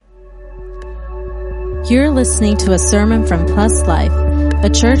You're listening to a sermon from Plus Life, a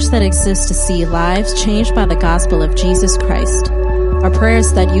church that exists to see lives changed by the gospel of Jesus Christ. Our prayer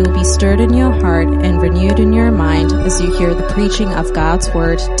is that you will be stirred in your heart and renewed in your mind as you hear the preaching of God's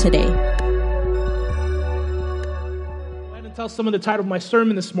word today. I'm going to tell some of the title of my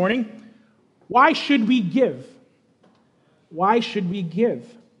sermon this morning. Why should we give? Why should we give?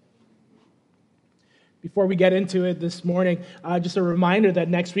 Before we get into it this morning, just a reminder that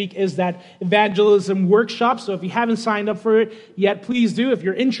next week is that evangelism workshop. So if you haven't signed up for it yet, please do. If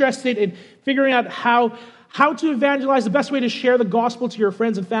you're interested in figuring out how to evangelize, the best way to share the gospel to your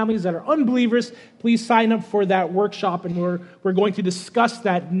friends and families that are unbelievers, please sign up for that workshop, and we're going to discuss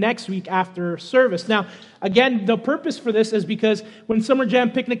that next week after service. Now, again, the purpose for this is because when Summer Jam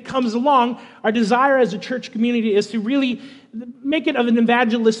Picnic comes along, our desire as a church community is to really make it of an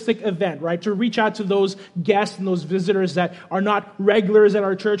evangelistic event, right? To reach out to those guests and those visitors that are not regulars at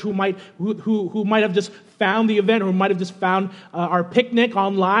our church who might have just found the event, or might have just found our picnic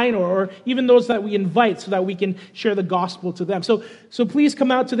online, or even those that we invite so that we can share the gospel to them. So please come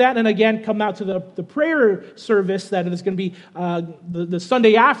out to that, and again, come out to the prayer service that is going to be the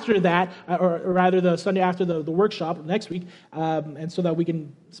Sunday after that, or rather the Sunday after the workshop next week, and so that we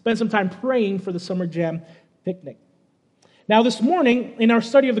can spend some time praying for the Summer Jam Picnic. Now, this morning, in our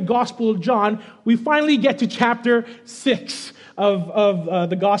study of the Gospel of John, we finally get to chapter 6 of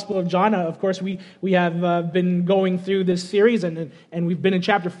the Gospel of John. Of course, we have been going through this series, and we've been in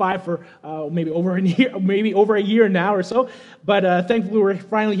chapter 5 for maybe over a year now or so. But thankfully, we're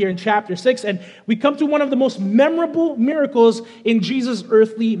finally here in chapter 6, and we come to one of the most memorable miracles in Jesus'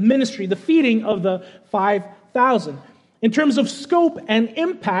 earthly ministry, the feeding of the 5,000. In terms of scope and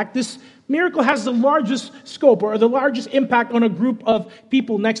impact, this miracle has the largest scope, or the largest impact on a group of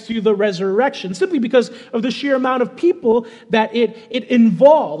people next to the resurrection, simply because of the sheer amount of people that it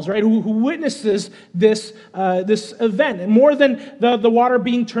involves, right? Who witnesses this event, and more than the water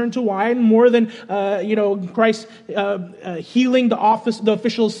being turned to wine, more than Christ healing the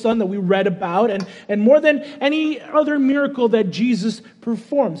official's son that we read about, and more than any other miracle that Jesus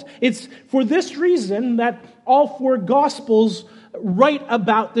performs. It's for this reason that all four Gospels write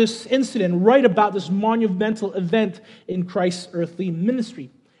about this incident, write about this monumental event in Christ's earthly ministry.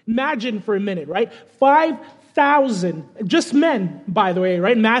 Imagine for a minute, right? 5,000, just men, by the way,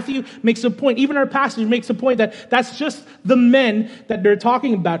 right? Matthew makes a point, even our passage makes a point that that's just the men that they're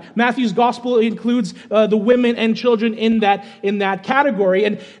talking about. Matthew's gospel includes the women and children in that category.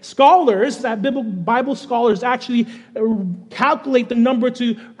 And scholars, Bible scholars, actually calculate the number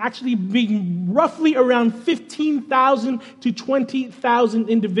to actually be roughly around 15,000 to 20,000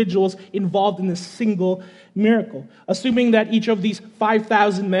 individuals involved in this single miracle. Assuming that each of these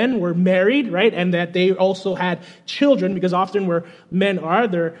 5,000 men were married, right, and that they also had children, because often where men are,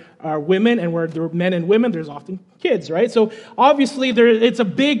 there are women, and where there are men and women, there's often kids, right? So obviously it's a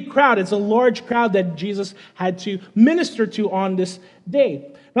big crowd. It's a large crowd that Jesus had to minister to on this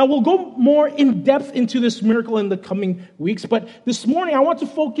day. Now, we'll go more in depth into this miracle in the coming weeks, but this morning I want to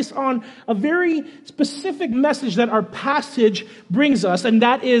focus on a very specific message that our passage brings us, and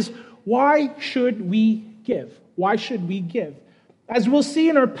that is, why should we give? Why should we give? As we'll see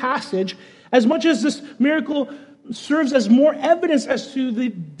in our passage, as much as this miracle serves as more evidence as to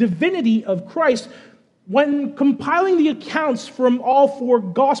the divinity of Christ, when compiling the accounts from all four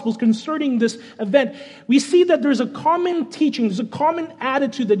Gospels concerning this event, we see that there's a common teaching, there's a common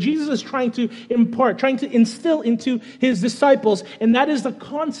attitude that Jesus is trying to impart, trying to instill into his disciples, and that is the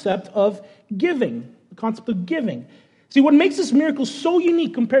concept of giving. The concept of giving. See, what makes this miracle so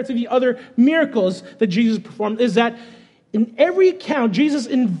unique compared to the other miracles that Jesus performed is that in every account, Jesus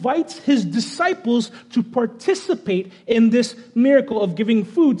invites his disciples to participate in this miracle of giving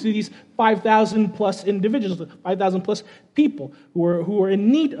food to these 5,000 plus individuals, 5,000 plus people who are in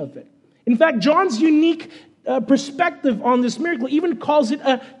need of it. In fact, John's unique perspective on this miracle even calls it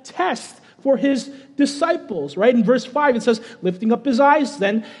a test for his disciples, right? In verse 5, it says, lifting up his eyes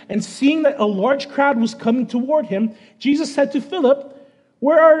then, and seeing that a large crowd was coming toward him, Jesus said to Philip,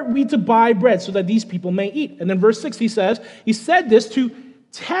 where are we to buy bread so that these people may eat? And then verse 6, he said this to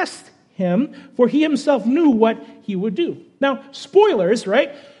test him, for he himself knew what he would do. Now, spoilers,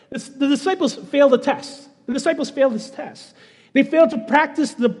 right? The disciples failed the test. The disciples failed this test. They failed to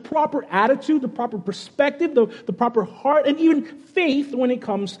practice the proper attitude, the proper perspective, the proper heart, and even faith when it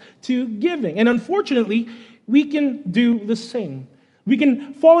comes to giving. And unfortunately, we can do the same. We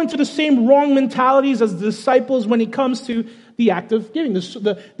can fall into the same wrong mentalities as the disciples when it comes to the act of giving.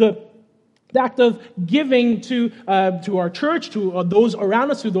 The act of giving to our church, to those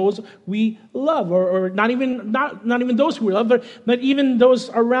around us, to those we love, or not even those who we love, but even those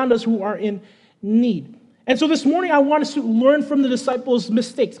around us who are in need. And so this morning, I want us to learn from the disciples'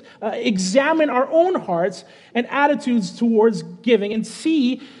 mistakes, examine our own hearts and attitudes towards giving, and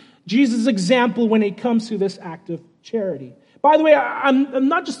see Jesus' example when it comes to this act of charity. By the way, I'm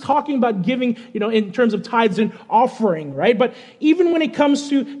not just talking about giving, in terms of tithes and offering, right? But even when it comes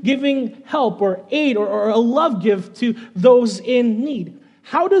to giving help or aid or a love gift to those in need,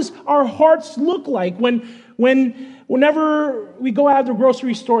 how does our hearts look like whenever we go out of the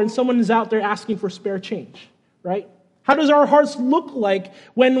grocery store and someone is out there asking for spare change, right? How does our hearts look like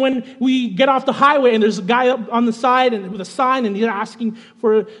when we get off the highway and there's a guy up on the side and with a sign and he's asking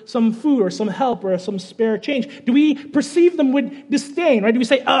for some food or some help or some spare change? Do we perceive them with disdain, right? Do we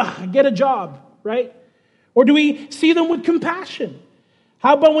say, get a job, right? Or do we see them with compassion?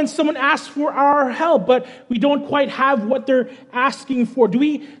 How about when someone asks for our help, but we don't quite have what they're asking for? Do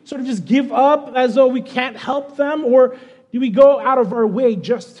we sort of just give up as though we can't help them? Or do we go out of our way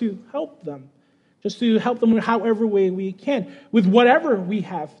just to help them? Just to help them in however way we can, with whatever we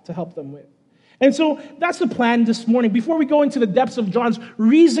have to help them with. And so that's the plan this morning. Before we go into the depths of John's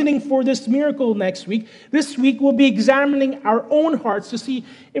reasoning for this miracle next week, this week we'll be examining our own hearts to see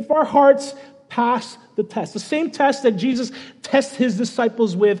if our hearts pass the test. The same test that Jesus tests his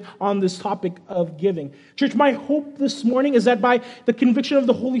disciples with on this topic of giving. Church, my hope this morning is that by the conviction of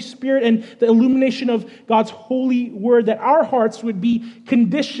the Holy Spirit and the illumination of God's holy word, that our hearts would be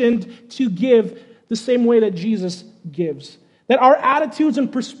conditioned to give the same way that Jesus gives. That our attitudes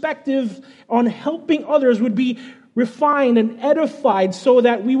and perspective on helping others would be refined and edified so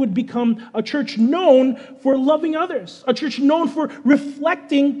that we would become a church known for loving others, a church known for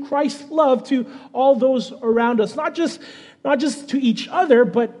reflecting Christ's love to all those around us, not just to each other,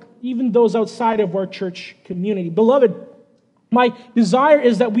 but even those outside of our church community. Beloved, my desire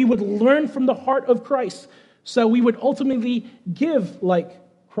is that we would learn from the heart of Christ so we would ultimately give like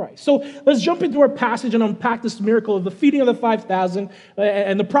Christ. So let's jump into our passage and unpack this miracle of the feeding of the 5,000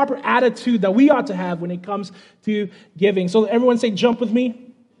 and the proper attitude that we ought to have when it comes to giving. So everyone say, jump with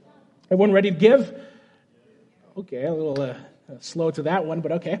me. Everyone ready to give? Okay, a little slow to that one,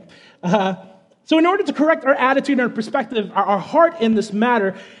 but okay. So in order to correct our attitude and our perspective, our heart in this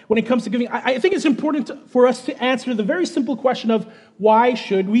matter, when it comes to giving, I think it's important for us to answer the very simple question of why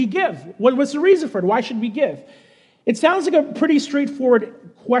should we give? What's the reason for it? Why should we give? It sounds like a pretty straightforward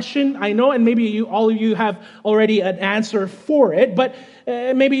question, I know, and maybe all of you have already an answer for it, but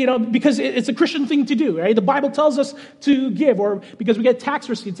maybe, because it's a Christian thing to do, right? The Bible tells us to give, or because we get tax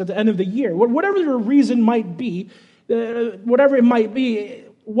receipts at the end of the year. Whatever the reason might be, whatever it might be,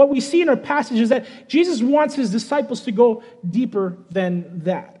 what we see in our passage is that Jesus wants his disciples to go deeper than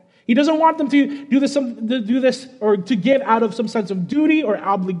that. He doesn't want them to do this or to give out of some sense of duty or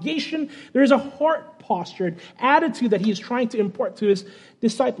obligation. There is a heart posture, attitude that he is trying to impart to his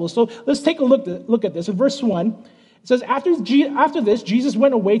disciples. So let's take a look at this. In verse 1, it says, After this, Jesus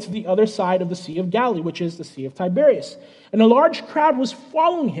went away to the other side of the Sea of Galilee, which is the Sea of Tiberias. And a large crowd was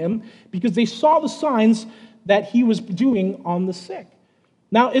following him because they saw the signs that he was doing on the sick.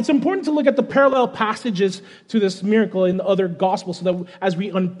 Now, it's important to look at the parallel passages to this miracle in the other Gospels so that as we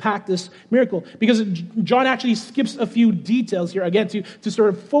unpack this miracle, because John actually skips a few details here, again, to sort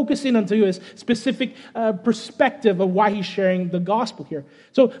of focus in onto his specific perspective of why he's sharing the Gospel here.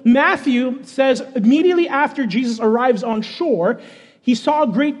 So Matthew says, immediately after Jesus arrives on shore, he saw a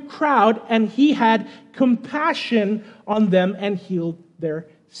great crowd and he had compassion on them and healed their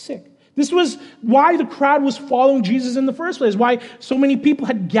sick. This was why the crowd was following Jesus in the first place, why so many people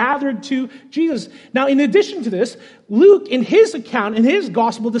had gathered to Jesus. Now, in addition to this, Luke, in his account, in his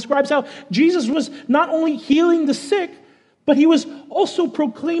gospel, describes how Jesus was not only healing the sick, but he was also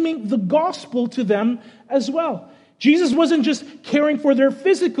proclaiming the gospel to them as well. Jesus wasn't just caring for their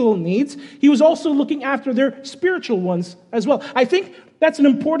physical needs, he was also looking after their spiritual ones as well. I think that's an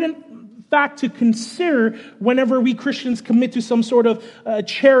important fact to consider whenever we Christians commit to some sort of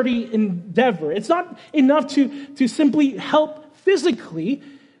charity endeavor. It's not enough to simply help physically.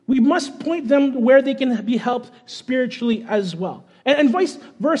 We must point them where they can be helped spiritually as well. And vice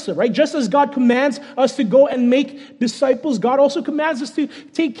versa, right? Just as God commands us to go and make disciples, God also commands us to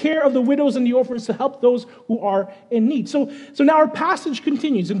take care of the widows and the orphans, to help those who are in need. So now our passage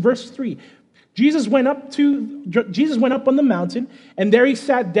continues in verse 3. Jesus went up on the mountain, and there he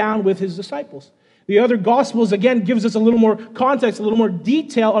sat down with his disciples. The other Gospels, again, gives us a little more context, a little more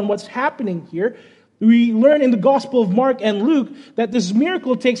detail on what's happening here. We learn in the Gospel of Mark and Luke that this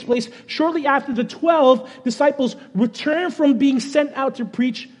miracle takes place shortly after the 12 disciples return from being sent out to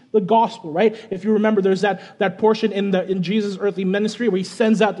preach the gospel, right? If you remember, there's that portion in Jesus' earthly ministry where he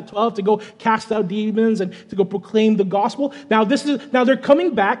sends out the 12 to go cast out demons and to go proclaim the gospel. Now they're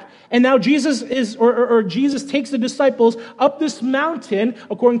coming back, and now Jesus takes the disciples up this mountain,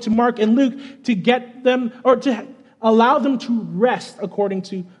 according to Mark and Luke, to get them, or to allow them to rest, according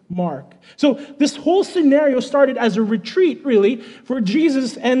to Mark. So this whole scenario started as a retreat, really, for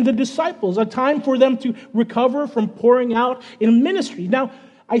Jesus and the disciples, a time for them to recover from pouring out in ministry. Now,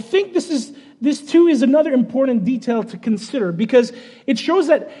 I think this too is another important detail to consider, because it shows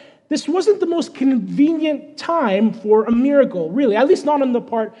that this wasn't the most convenient time for a miracle, really, at least not on the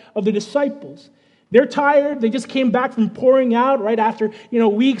part of the disciples. They're tired. They just came back from pouring out right after,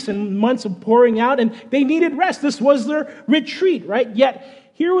 weeks and months of pouring out, and they needed rest. This was their retreat, right?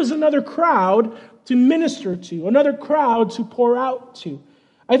 Yet here was another crowd to minister to, another crowd to pour out to.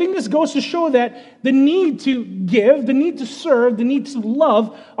 I think this goes to show that the need to give, the need to serve, the need to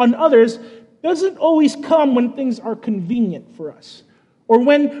love on others doesn't always come when things are convenient for us, or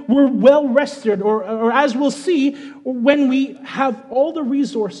when we're well rested, or as we'll see, when we have all the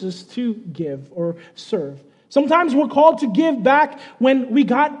resources to give or serve. Sometimes we're called to give back when we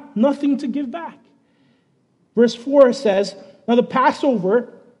got nothing to give back. Verse 4 says, "Now the Passover,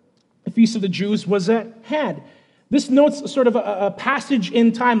 the feast of the Jews, was at hand." This notes sort of a passage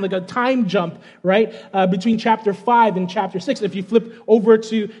in time, like a time jump, right, between chapter 5 and chapter 6. If you flip over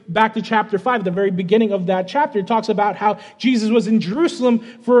back to chapter 5, the very beginning of that chapter, it talks about how Jesus was in Jerusalem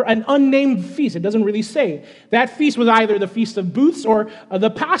for an unnamed feast. It doesn't really say. That feast was either the Feast of Booths or the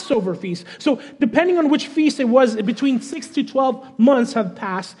Passover feast. So depending on which feast it was, between 6 to 12 months have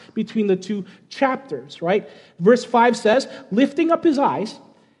passed between the two chapters, right? Verse 5 says, "Lifting up his eyes,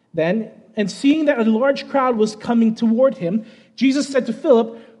 then, and seeing that a large crowd was coming toward him, Jesus said to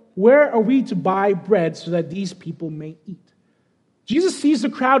Philip, 'Where are we to buy bread so that these people may eat?'" Jesus sees the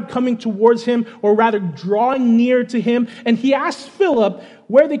crowd coming towards him, or rather drawing near to him, and he asks Philip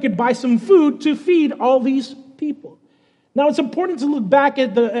where they could buy some food to feed all these people. Now, it's important to look back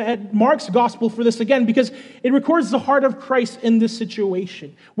at Mark's gospel for this again, because it records the heart of Christ in this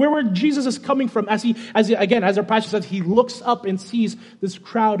situation. Where Jesus is coming from, as our pastor says, he looks up and sees this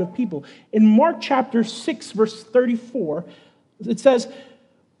crowd of people. In Mark chapter 6, verse 34, it says,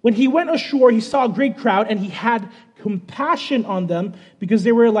 "When he went ashore, he saw a great crowd, and he had compassion on them, because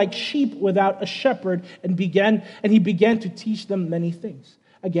they were like sheep without a shepherd, and he began to teach them many things."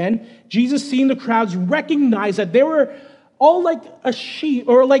 Again, Jesus, seeing the crowds, recognized that they were all like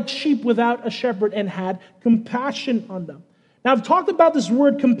sheep without a shepherd, and had compassion on them. Now, I've talked about this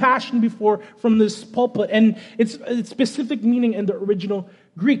word compassion before from this pulpit, and its specific meaning in the original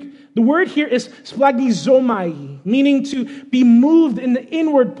Greek. The word here is splagnizomai, meaning to be moved in the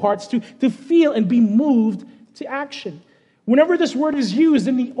inward parts, to feel and be moved to action. Whenever this word is used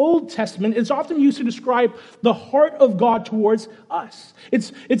in the Old Testament, it's often used to describe the heart of God towards us.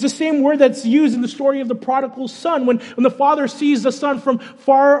 It's the same word that's used in the story of the prodigal son, when the father sees the son from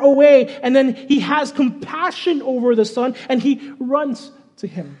far away, and then he has compassion over the son, and he runs to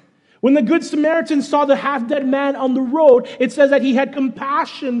him. When the Good Samaritan saw the half-dead man on the road, it says that he had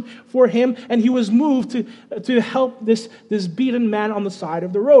compassion for him, and he was moved to help this beaten man on the side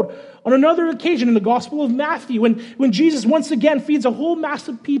of the road. On another occasion in the Gospel of Matthew, when Jesus once again feeds a whole mass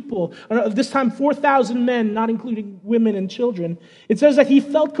of people, this time 4,000 men, not including women and children, it says that he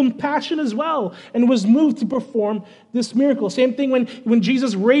felt compassion as well and was moved to perform this miracle. Same thing when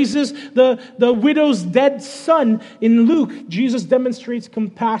Jesus raises the widow's dead son in Luke, Jesus demonstrates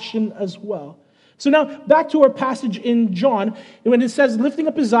compassion as well. So now, back to our passage in John, when it says, "Lifting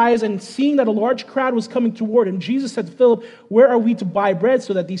up his eyes and seeing that a large crowd was coming toward him, Jesus said to Philip, 'Where are we to buy bread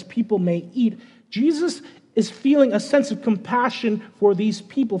so that these people may eat?'" Jesus is feeling a sense of compassion for these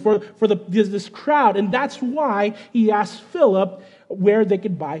people, for this crowd, and that's why he asked Philip where they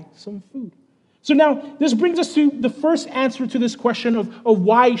could buy some food. So now, this brings us to the first answer to this question of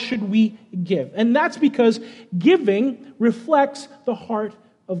why should we give? And that's because giving reflects the heart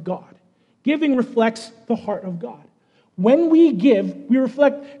of God. Giving reflects the heart of God. When we give, we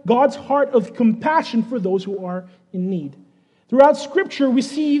reflect God's heart of compassion for those who are in need. Throughout Scripture, we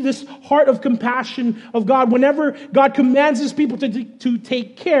see this heart of compassion of God whenever God commands his people to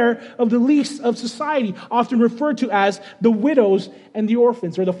take care of the least of society, often referred to as the widows and the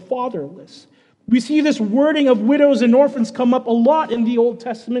orphans, or the fatherless. We see this wording of widows and orphans come up a lot in the Old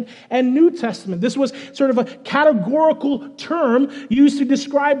Testament and New Testament. This was sort of a categorical term used to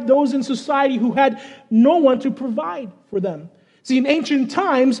describe those in society who had no one to provide for them. See, in ancient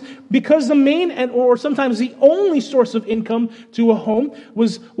times, because the main or sometimes the only source of income to a home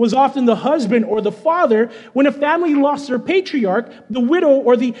was often the husband or the father, when a family lost their patriarch, the widow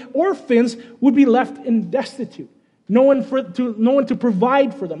or the orphans would be left in destitute. No one to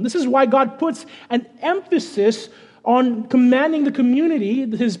provide for them. This is why God puts an emphasis on commanding the community,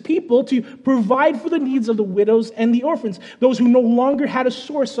 his people, to provide for the needs of the widows and the orphans, those who no longer had a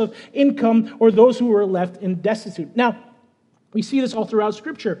source of income or those who were left in destitute. Now, we see this all throughout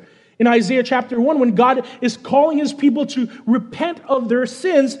Scripture. In Isaiah chapter 1, when God is calling his people to repent of their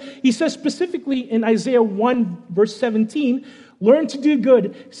sins, he says specifically in Isaiah 1, verse 17, learn to do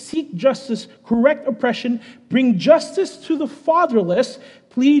good, seek justice, correct oppression, bring justice to the fatherless,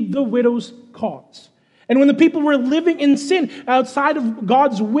 plead the widow's cause. And when the people were living in sin outside of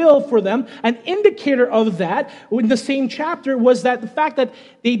God's will for them, an indicator of that in the same chapter was that the fact that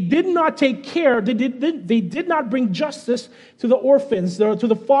they did not take care, they did not bring justice to the orphans, to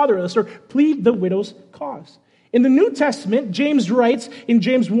the fatherless, or plead the widow's cause. In the New Testament, James writes in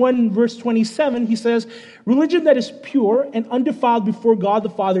James 1 verse 27, he says, religion that is pure and undefiled before God the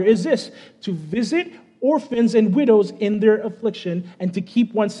Father is this, to visit orphans and widows in their affliction and to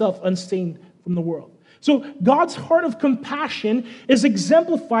keep oneself unstained from the world. So God's heart of compassion is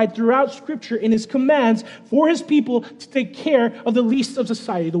exemplified throughout Scripture in his commands for his people to take care of the least of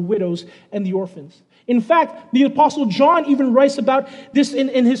society, the widows and the orphans. In fact, the Apostle John even writes about this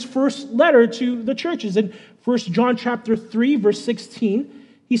in his first letter to the churches. In 1 John chapter 3, verse 16,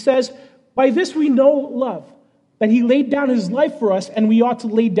 he says, by this we know love, that he laid down his life for us, and we ought to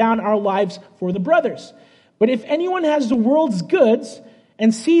lay down our lives for the brothers. But if anyone has the world's goods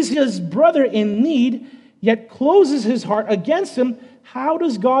and sees his brother in need, yet closes his heart against him, how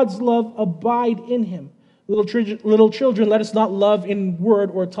does God's love abide in him? Little children, let us not love in word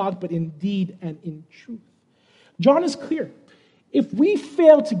or talk, but in deed and in truth. John is clear. If we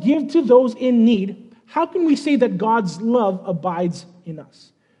fail to give to those in need, how can we say that God's love abides in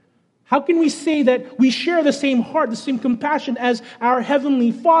us? How can we say that we share the same heart, the same compassion as our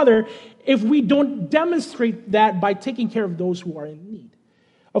Heavenly Father if we don't demonstrate that by taking care of those who are in need?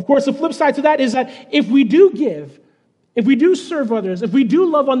 Of course, the flip side to that is that if we do give, if we do serve others, if we do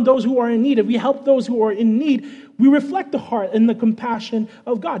love on those who are in need, if we help those who are in need, we reflect the heart and the compassion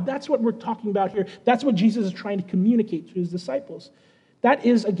of God. That's what we're talking about here. That's what Jesus is trying to communicate to his disciples. That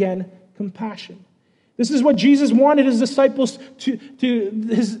is, again, compassion. This is what Jesus wanted his disciples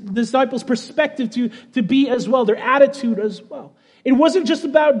his disciples' perspective to be as well, their attitude as well. It wasn't just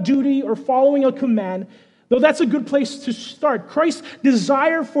about duty or following a command, though that's a good place to start. Christ's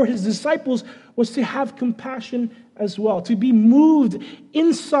desire for his disciples was to have compassion as well, to be moved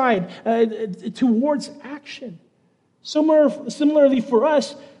inside towards action. Similarly for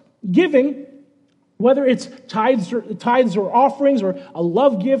us, giving, whether it's tithes or offerings or a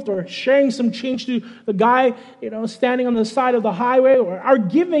love gift or sharing some change to the guy standing on the side of the highway, or our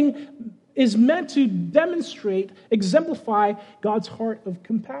giving is meant to demonstrate, exemplify God's heart of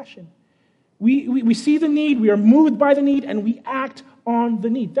compassion. We see the need, we are moved by the need, and we act on the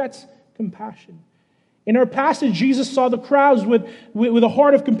need. That's compassion. In our passage, Jesus saw the crowds with a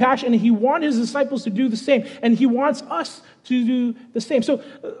heart of compassion, and he wanted his disciples to do the same, and he wants us to do the same. So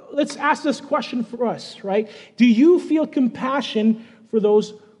let's ask this question for us, right? Do you feel compassion for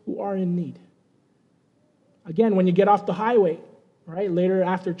those who are in need? Again, when you get off the highway, right, later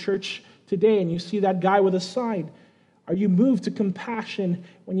after church today, and you see that guy with a sign, are you moved to compassion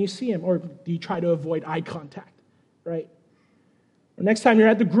when you see him? Or do you try to avoid eye contact, right? Or next time you're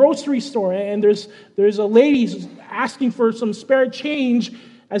at the grocery store and there's a lady asking for some spare change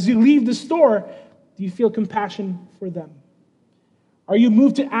as you leave the store, do you feel compassion for them? Are you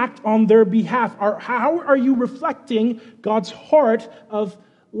moved to act on their behalf? How are you reflecting God's heart of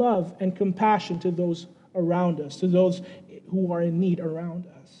love and compassion to those around us, to those who are in need around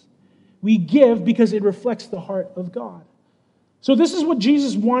us? We give because it reflects the heart of God. So this is what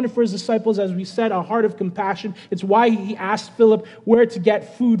Jesus wanted for his disciples, as we said, a heart of compassion. It's why he asked Philip where to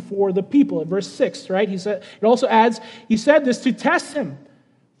get food for the people. In verse 6, right? He said this to test him,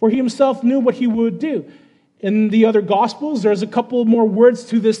 for he himself knew what he would do. In the other Gospels, there's a couple more words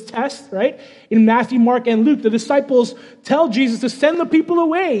to this test, right? In Matthew, Mark, and Luke, the disciples tell Jesus to send the people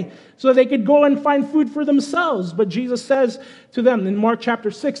away so that they could go and find food for themselves. But Jesus says to them in Mark chapter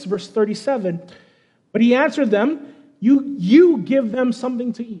 6, verse 37, but he answered them, You give them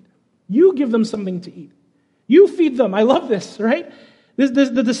something to eat. You give them something to eat. You feed them. I love this, right?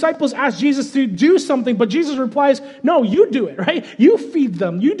 The disciples ask Jesus to do something, but Jesus replies, no, you do it, right? You feed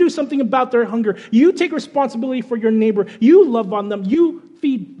them. You do something about their hunger. You take responsibility for your neighbor. You love on them. You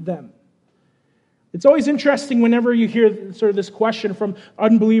feed them. It's always interesting whenever you hear sort of this question from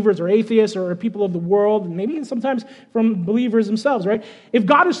unbelievers or atheists or people of the world, and maybe sometimes from believers themselves, right? If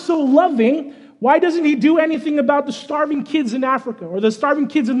God is so loving, why doesn't he do anything about the starving kids in Africa or the starving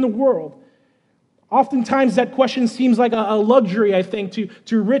kids in the world? Oftentimes that question seems like a luxury, I think,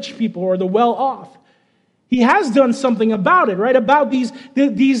 to rich people or the well-off. He has done something about it, right? About these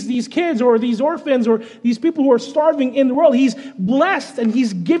kids or these orphans or these people who are starving in the world. He's blessed and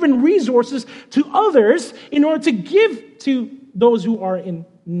he's given resources to others in order to give to those who are in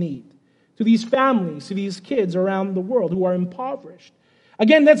need, to these families, to these kids around the world who are impoverished.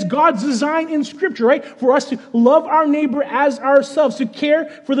 Again, that's God's design in Scripture, right? For us to love our neighbor as ourselves, to care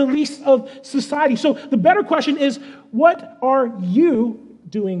for the least of society. So the better question is, what are you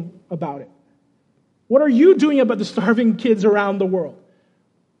doing about it? What are you doing about the starving kids around the world?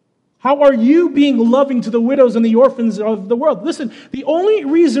 How are you being loving to the widows and the orphans of the world? Listen, the only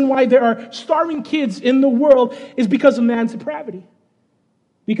reason why there are starving kids in the world is because of man's depravity.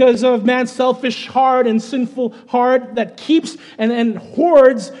 Because of man's selfish heart and sinful heart that keeps and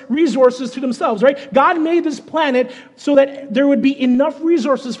hoards resources to themselves, right? God made this planet so that there would be enough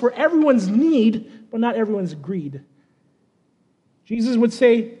resources for everyone's need, but not everyone's greed. Jesus would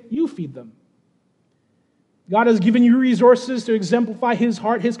say, you feed them. God has given you resources to exemplify his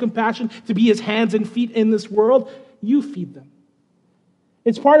heart, his compassion, to be his hands and feet in this world. You feed them.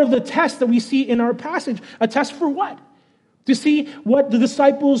 It's part of the test that we see in our passage. A test for what? To see what the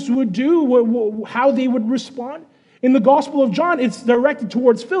disciples would do, how they would respond. In the Gospel of John, it's directed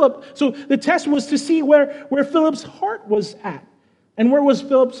towards Philip. So the test was to see where Philip's heart was at. And where was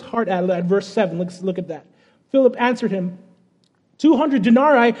Philip's heart at verse 7? Let's look at that. Philip answered him, 200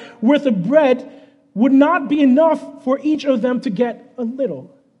 denarii worth of bread would not be enough for each of them to get a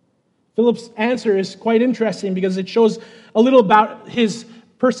little. Philip's answer is quite interesting because it shows a little about his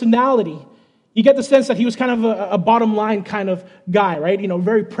personality. You get the sense that he was kind of a bottom line kind of guy, right?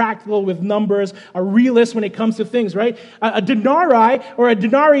 Very practical with numbers, a realist when it comes to things, right? A denarii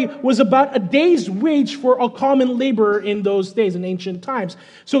was about a day's wage for a common laborer in those days, in ancient times.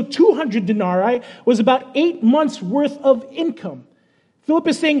 So 200 denarii was about 8 months worth of income. Philip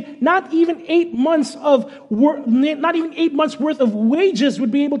is saying not even 8 months worth of wages would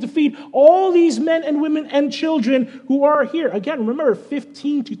be able to feed all these men and women and children who are here. Again, remember,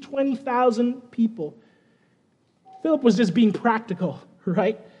 15 to 20,000 people. Philip was just being practical,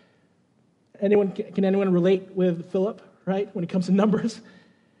 right? Can anyone relate with Philip, right, when it comes to numbers?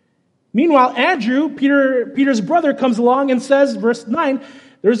 Meanwhile, Andrew, Peter's brother, comes along and says, verse 9,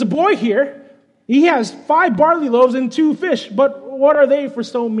 there's a boy here. He has 5 barley loaves and 2 fish, but what are they for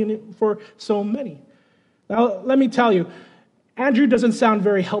so many? Now, let me tell you, Andrew doesn't sound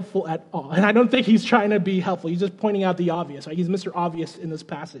very helpful at all. And I don't think he's trying to be helpful. He's just pointing out the obvious, right? He's Mr. Obvious in this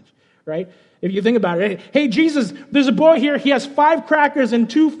passage, right? If you think about it, hey, Jesus, there's a boy here. He has 5 crackers and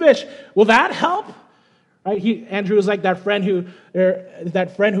 2 fish. Will that help? Right? Andrew is like that friend who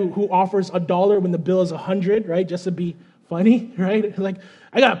offers $1 when the bill is 100, right? Just to be funny, right? Like,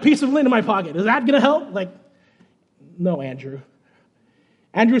 I got a piece of lint in my pocket. Is that going to help? Like, no, Andrew.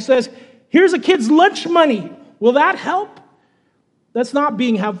 Andrew says, here's a kid's lunch money. Will that help? That's not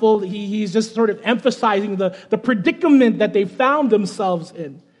being helpful. He's just sort of emphasizing the predicament that they found themselves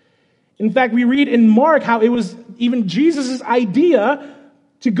in. In fact, we read in Mark how it was even Jesus' idea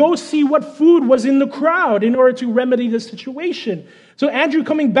to go see what food was in the crowd in order to remedy the situation. So Andrew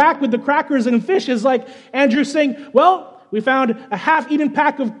coming back with the crackers and fish is like Andrew saying, well, we found a half-eaten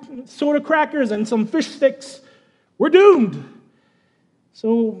pack of soda crackers and some fish sticks. We're doomed.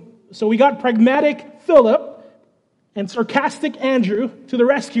 So we got pragmatic Philip and sarcastic Andrew to the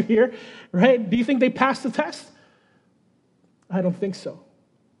rescue here, right? Do you think they passed the test? I don't think so.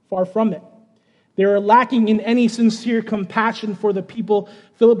 Far from it. They were lacking in any sincere compassion for the people.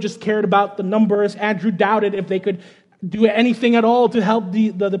 Philip just cared about the numbers. Andrew doubted if they could do anything at all to help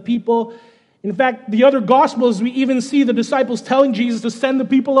the people. In fact, the other Gospels, we even see the disciples telling Jesus to send the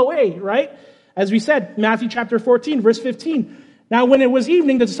people away, right? As we said, Matthew chapter 14, verse 15. Now, when it was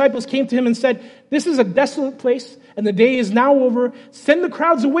evening, the disciples came to him and said, this is a desolate place, and the day is now over. Send the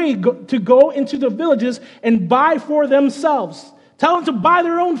crowds away to go into the villages and buy for themselves. Tell them to buy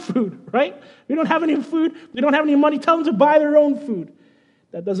their own food, right? We don't have any food. We don't have any money. Tell them to buy their own food.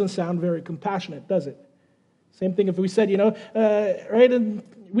 That doesn't sound very compassionate, does it? Same thing if we said, right? And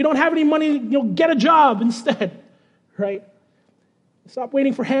we don't have any money, get a job instead, right? Stop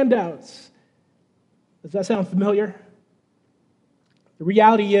waiting for handouts. Does that sound familiar? The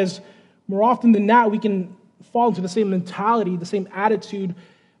reality is, more often than not, we can fall into the same mentality, the same attitude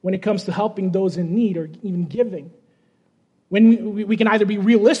when it comes to helping those in need or even giving. When we can either be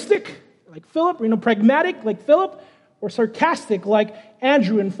realistic, like Philip, pragmatic like Philip, or sarcastic like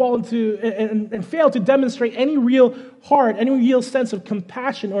Andrew and fail to demonstrate any real heart, any real sense of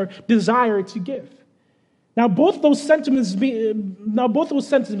compassion or desire to give. Now, both those sentiments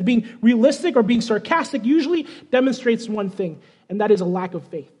being realistic or being sarcastic usually demonstrates one thing, and that is a lack of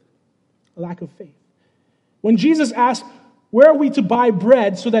faith. A lack of faith. When Jesus asked, "Where are we to buy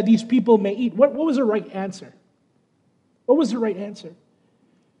bread so that these people may eat?" What was the right answer? What was the right answer?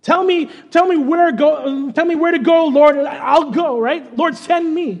 Tell me where to go, Lord. I'll go, right? Lord,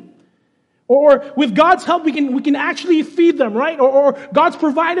 send me. Or with God's help, we can actually feed them, right? Or God's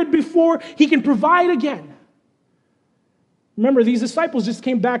provided before, He can provide again. Remember, these disciples just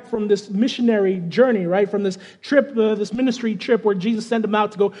came back from this missionary journey, right? From this trip, this ministry trip where Jesus sent them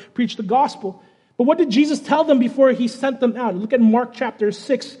out to go preach the gospel. But what did Jesus tell them before He sent them out? Look at Mark chapter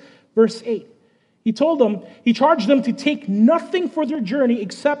 6, verse 8. He charged them to take nothing for their journey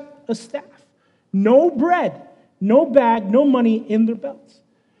except a staff. No bread, no bag, no money in their belts.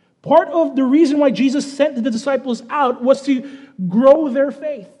 Part of the reason why Jesus sent the disciples out was to grow their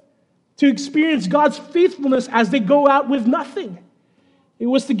faith, to experience God's faithfulness as they go out with nothing. It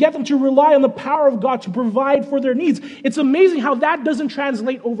was to get them to rely on the power of God to provide for their needs. It's amazing how that doesn't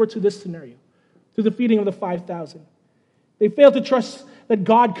translate over to this scenario, to the feeding of the 5,000. They failed to trust that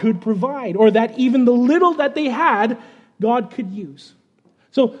God could provide, or that even the little that they had, God could use.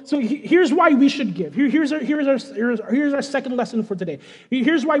 So here's why we should give. Here's our second lesson for today.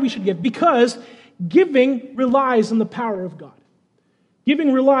 Here's why we should give. Because giving relies on the power of God.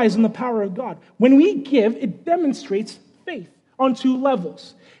 Giving relies on the power of God. When we give, it demonstrates faith on two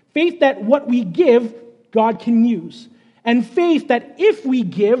levels. Faith that what we give, God can use. And faith that if we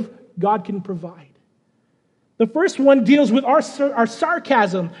give, God can provide. The first one deals with our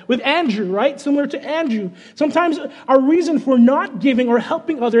sarcasm, with Andrew, right? Similar to Andrew. Sometimes our reason for not giving or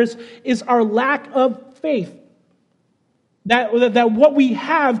helping others is our lack of faith. That what we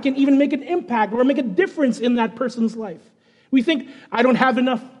have can even make an impact or make a difference in that person's life. We think, I don't have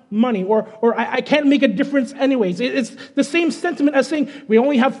enough money, or I can't make a difference anyways. It's the same sentiment as saying, we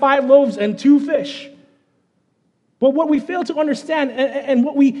only have 5 loaves and 2 fish. But what we fail to understand and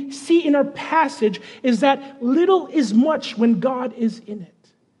what we see in our passage is that little is much when God is in it.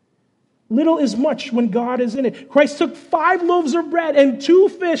 Little is much when God is in it. Christ took 5 loaves of bread and 2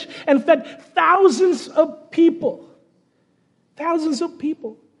 fish and fed thousands of people. Thousands of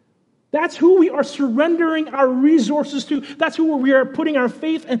people. That's who we are surrendering our resources to. That's who we are putting our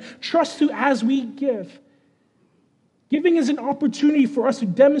faith and trust to as we give. Giving is an opportunity for us to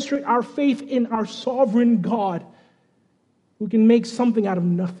demonstrate our faith in our sovereign God, who can make something out of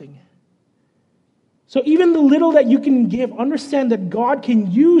nothing. So even the little that you can give, understand that God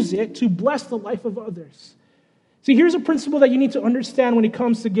can use it to bless the life of others. See, here's a principle that you need to understand when it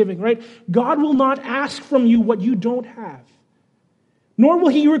comes to giving, right? God will not ask from you what you don't have, nor will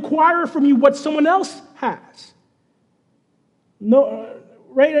He require from you what someone else has. No,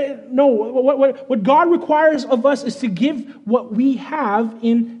 right? No, what God requires of us is to give what we have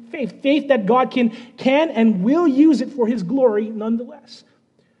in faith. Faith that God can and will use it for His glory nonetheless.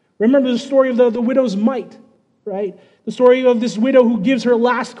 Remember the story of the widow's mite, right? The story of this widow who gives her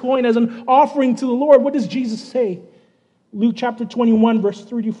last coin as an offering to the Lord. What does Jesus say? Luke chapter 21, verse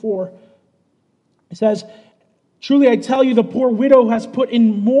 34. It says, "Truly I tell you, the poor widow has put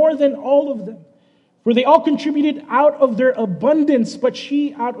in more than all of them. For they all contributed out of their abundance, but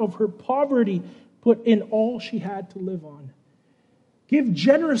she out of her poverty put in all she had to live on." Give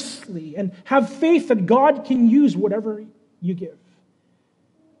generously and have faith that God can use whatever you give.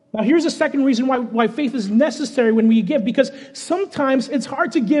 Now, here's a second reason why faith is necessary when we give, because sometimes it's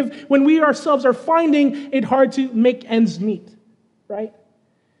hard to give when we ourselves are finding it hard to make ends meet, right?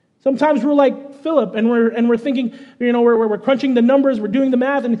 Sometimes we're like Philip, and we're thinking, we're crunching the numbers, we're doing the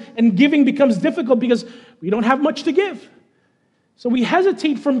math, and giving becomes difficult because we don't have much to give. So we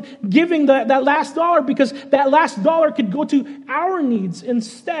hesitate from giving that last dollar because that last dollar could go to our needs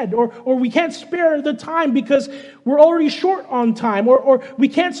instead. Or we can't spare the time because we're already short on time. Or we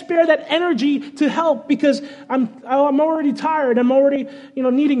can't spare that energy to help because I'm already tired. I'm already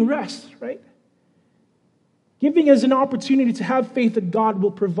needing rest, right? Giving is an opportunity to have faith that God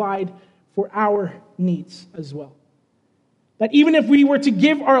will provide for our needs as well. That even if we were to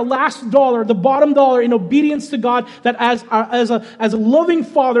give our last dollar, the bottom dollar, in obedience to God, that as a loving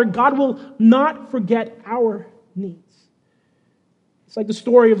Father, God will not forget our needs. It's like the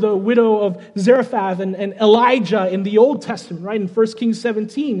story of the widow of Zarephath and Elijah in the Old Testament, right? In 1 Kings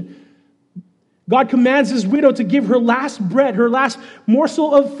 17. God commands his widow to give her last bread, her last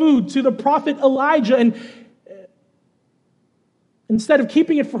morsel of food to the prophet Elijah. And instead of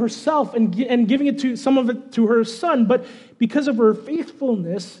keeping it for herself and giving it to some of it to her son, but because of her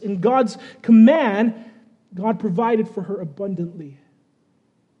faithfulness in God's command, God provided for her abundantly.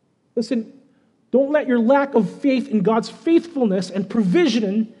 Listen, don't let your lack of faith in God's faithfulness and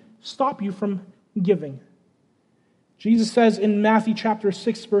provision stop you from giving. Jesus says in Matthew chapter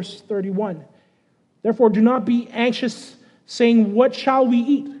 6, verse 31, "Therefore do not be anxious, saying, 'What shall we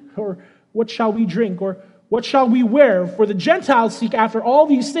eat?' Or 'What shall we drink?' Or 'What shall we wear?' For the Gentiles seek after all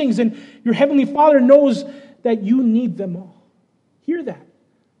these things, and your heavenly Father knows that you need them all." Hear that.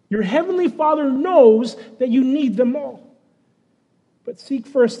 Your heavenly Father knows that you need them all. But seek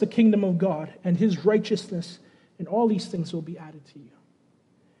first the kingdom of God and his righteousness, and all these things will be added to you.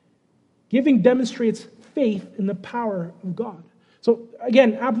 Giving demonstrates faith in the power of God. So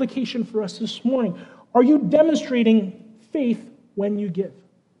again, application for us this morning. Are you demonstrating faith when you give?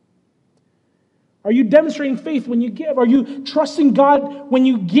 Are you demonstrating faith when you give? Are you trusting God when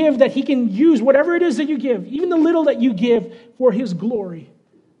you give that he can use whatever it is that you give, even the little that you give, for his glory?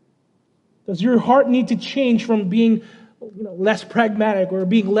 Does your heart need to change from being less pragmatic or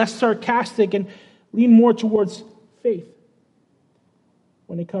being less sarcastic and lean more towards faith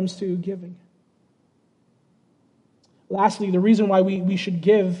when it comes to giving? Lastly, the reason why we should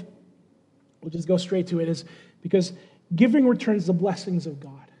give, we'll just go straight to it, is because giving returns the blessings of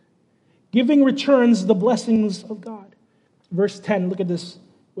God. Giving returns the blessings of God. Verse 10, look at this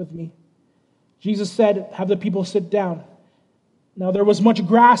with me. Jesus said, "Have the people sit down." Now there was much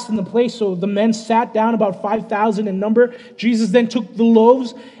grass in the place, so the men sat down, about 5,000 in number. Jesus then took the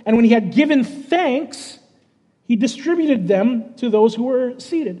loaves, and when he had given thanks, he distributed them to those who were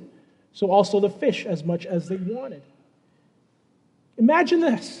seated. So also the fish, as much as they wanted. Imagine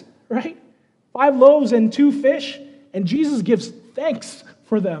this, right? 5 loaves and 2 fish, and Jesus gives thanks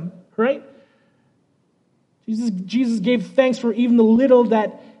for them. Right? Jesus gave thanks for even the little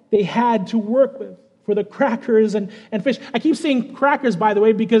that they had to work with, for the crackers and fish. I keep saying crackers, by the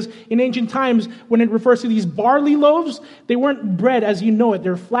way, because in ancient times, when it refers to these barley loaves, they weren't bread as you know it.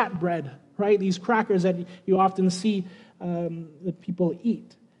 They're flat bread, right? These crackers that you often see that people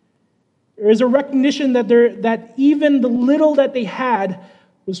eat. There is a recognition that even the little that they had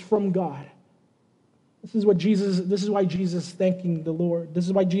was from God. This is why Jesus is thanking the Lord. This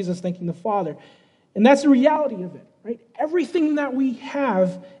is why Jesus is thanking the Father. And that's the reality of it, right? Everything that we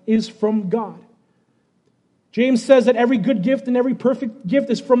have is from God. James says that every good gift and every perfect gift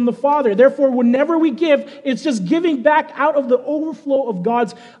is from the Father. Therefore, whenever we give, it's just giving back out of the overflow of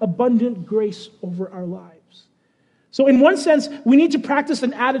God's abundant grace over our lives. So in one sense, we need to practice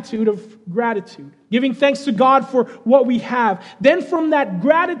an attitude of gratitude, giving thanks to God for what we have. Then from that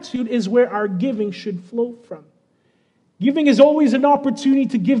gratitude is where our giving should flow from. Giving is always an opportunity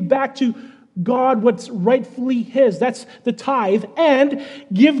to give back to God what's rightfully his. That's the tithe. And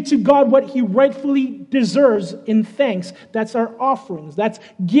give to God what he rightfully deserves in thanks. That's our offerings. That's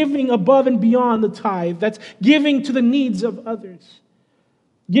giving above and beyond the tithe. That's giving to the needs of others.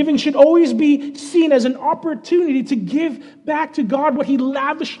 Giving should always be seen as an opportunity to give back to God what he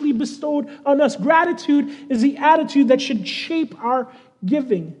lavishly bestowed on us. Gratitude is the attitude that should shape our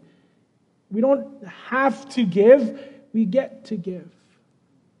giving. We don't have to give, we get to give.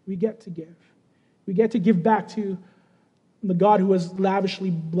 We get to give. We get to give back to the God who has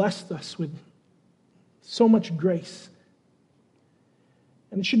lavishly blessed us with so much grace.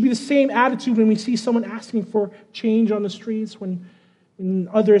 And it should be the same attitude when we see someone asking for change on the streets, when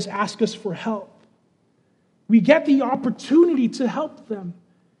others ask us for help. We get the opportunity to help them,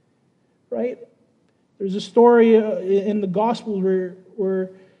 right? There's a story in the gospel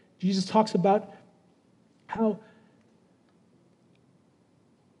where Jesus talks about how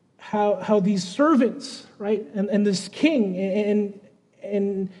these servants, right, and this king,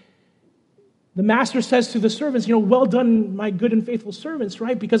 and the master says to the servants, "Well done, my good and faithful servants,"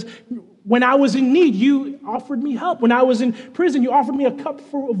 right? Because when I was in need, you offered me help. When I was in prison, you offered me a cup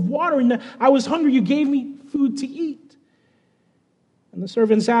full of water. And I was hungry, you gave me food to eat. And the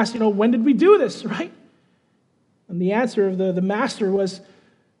servants asked, when did we do this, right? And the answer of the master was,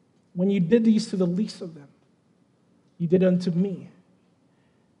 when you did these to the least of them, you did unto me.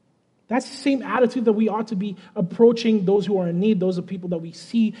 That's the same attitude that we ought to be approaching those who are in need, those are people that we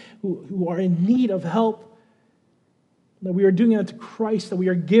see who are in need of help, that we are doing it unto Christ, that we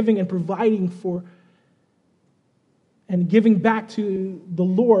are giving and providing for and giving back to the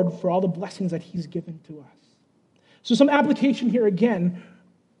Lord for all the blessings that he's given to us. So some application here again.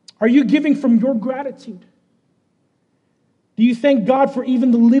 Are you giving from your gratitude? Do you thank God for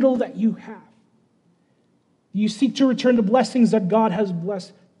even the little that you have? Do you seek to return the blessings that God has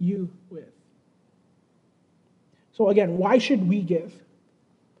blessed you with? So again, why should we give?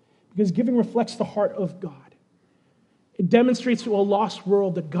 Because giving reflects the heart of God. It demonstrates to a lost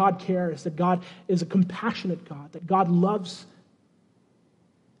world that God cares, that God is a compassionate God, that God loves.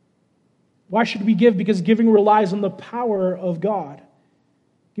 Why should we give? Because giving relies on the power of God.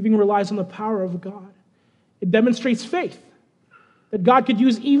 Giving relies on the power of God. It demonstrates faith, that God could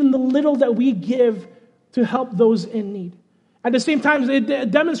use even the little that we give to help those in need. At the same time,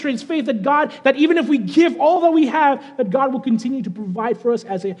 it demonstrates faith that even if we give all that we have, that God will continue to provide for us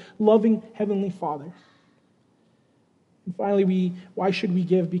as a loving Heavenly Father. And finally, why should we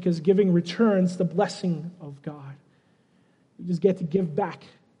give? Because giving returns the blessing of God. We just get to give back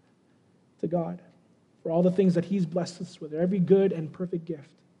to God for all the things that He's blessed us with, every good and perfect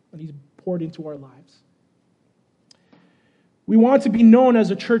gift that He's poured into our lives. We want to be known as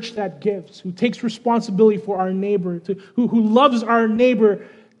a church that gives, who takes responsibility for our neighbor, who loves our neighbor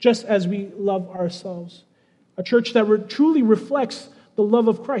just as we love ourselves. A church that truly reflects the love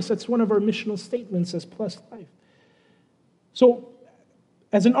of Christ. That's one of our missional statements as Plus Life. So,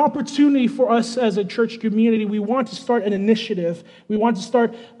 as an opportunity for us as a church community, we want to start an initiative. We want to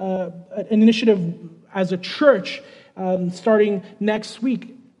start an initiative as a church starting next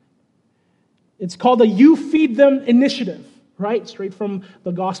week. It's called the You Feed Them Initiative, right? Straight from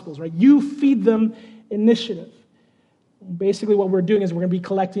the Gospels, right? You Feed Them Initiative. Basically what we're doing is we're going to be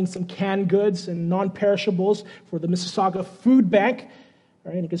collecting some canned goods and non-perishables for the Mississauga Food Bank.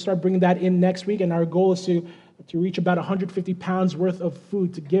 All right, and you can start bringing that in next week, and our goal is to reach about 150 pounds worth of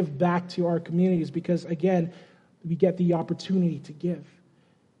food to give back to our communities because, again, we get the opportunity to give.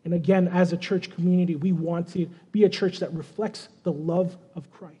 And again, as a church community, we want to be a church that reflects the love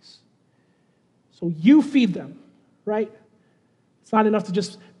of Christ. So you feed them, right? It's not enough to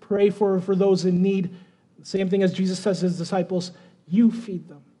just pray for those in need. Same thing as Jesus says to his disciples, you feed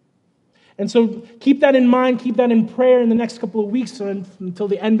them. And so keep that in mind, keep that in prayer in the next couple of weeks until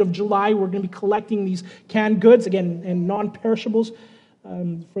the end of July. We're going to be collecting these canned goods, again, and non-perishables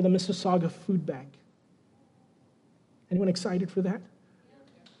for the Mississauga Food Bank. Anyone excited for that?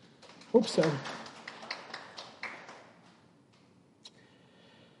 Hope so.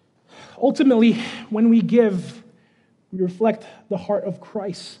 Ultimately, when we give, we reflect the heart of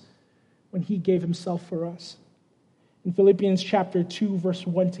Christ when he gave himself for us. In Philippians chapter 2, verse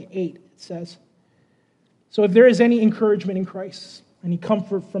 1 to 8, it says, "So if there is any encouragement in Christ, any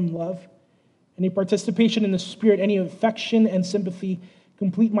comfort from love, any participation in the Spirit, any affection and sympathy,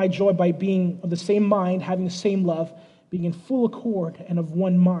 complete my joy by being of the same mind, having the same love, being in full accord and of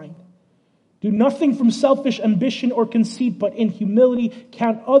one mind. Do nothing from selfish ambition or conceit, but in humility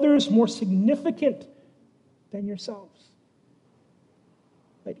count others more significant than yourselves.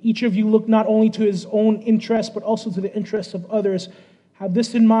 Let each of you look not only to his own interest, but also to the interests of others. Have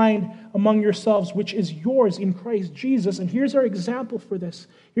this in mind among yourselves, which is yours in Christ Jesus." And here's our example for this.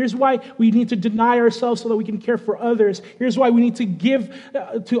 Here's why we need to deny ourselves so that we can care for others. Here's why we need to give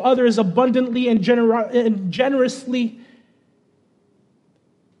to others abundantly and generously.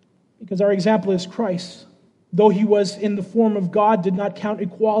 Because our example is Christ. Though he was in the form of God, did not count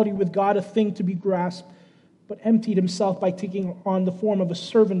equality with God a thing to be grasped, but emptied himself by taking on the form of a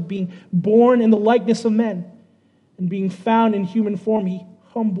servant, being born in the likeness of men, and being found in human form, he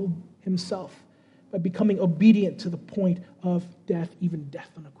humbled himself by becoming obedient to the point of death, even death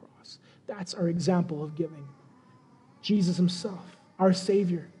on a cross. That's our example of giving. Jesus himself, our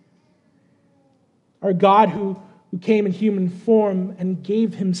Savior, our God who came in human form and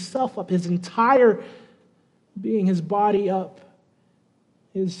gave himself up, his entire being, his body up,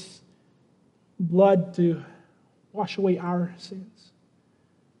 his blood to wash away our sins,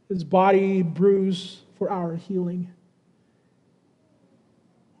 his body bruised for our healing.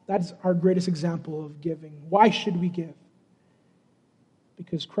 That's our greatest example of giving. Why should we give?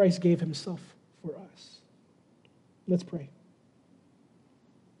 Because Christ gave himself for us. Let's pray.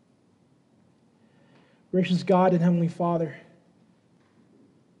 Gracious God and Heavenly Father,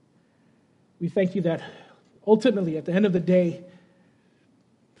 we thank you that ultimately, at the end of the day,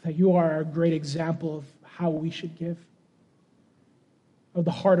 that you are a great example of how we should give, of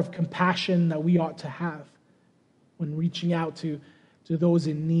the heart of compassion that we ought to have when reaching out to those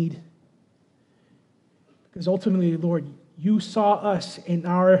in need. Because ultimately, Lord, you saw us in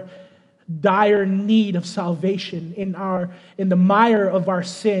our dire need of salvation, in the mire of our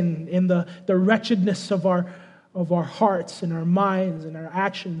sin, in the wretchedness of our hearts and our minds and our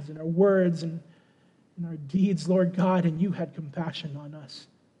actions and our words and our deeds, Lord God, and you had compassion on us.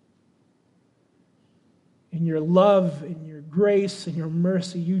 In your love, in your grace, and your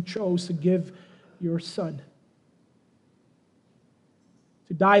mercy, you chose to give your Son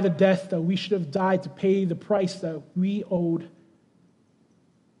to die the death that we should have died, to pay the price that we owed,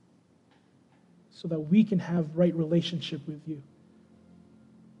 so that we can have right relationship with you,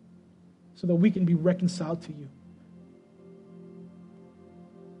 so that we can be reconciled to you.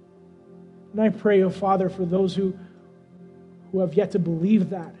 And I pray, oh Father, for those who have yet to believe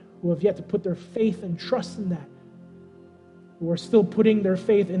that, who have yet to put their faith and trust in that, who are still putting their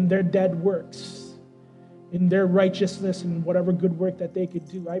faith in their dead works, in their righteousness and whatever good work that they could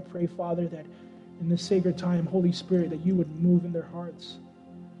do. I pray, Father, that in this sacred time, Holy Spirit, that you would move in their hearts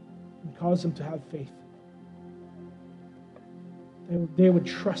and cause them to have faith. They would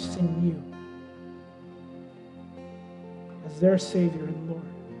trust in you as their Savior and Lord.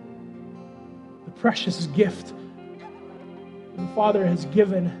 The precious gift the Father has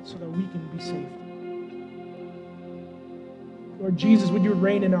given so that we can be saved. Lord Jesus, would you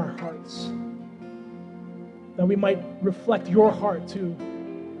reign in our hearts, that we might reflect your heart to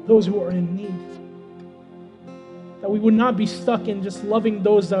those who are in need, that we would not be stuck in just loving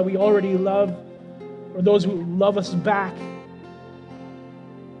those that we already love or those who love us back,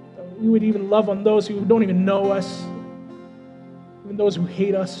 that we would even love on those who don't even know us, even those who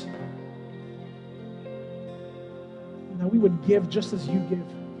hate us, and that we would give just as you give,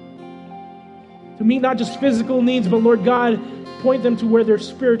 to meet not just physical needs, but Lord God, point them to where their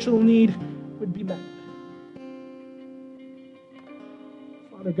spiritual need would be met.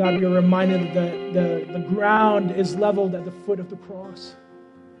 Father God, we are reminded that the ground is leveled at the foot of the cross,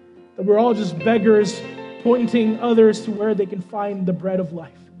 that we're all just beggars pointing others to where they can find the bread of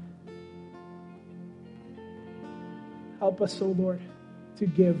life. Help us, O Lord, to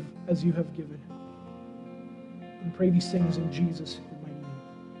give as you have given. And pray these things in Jesus' mighty name.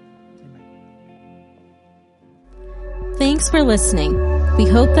 Amen. Thanks for listening. We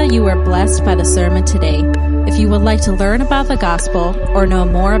hope that you were blessed by the sermon today. If you would like to learn about the gospel or know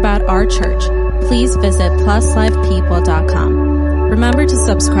more about our church, please visit pluslifepeople.com. Remember to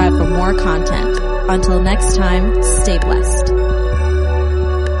subscribe for more content. Until next time, stay blessed.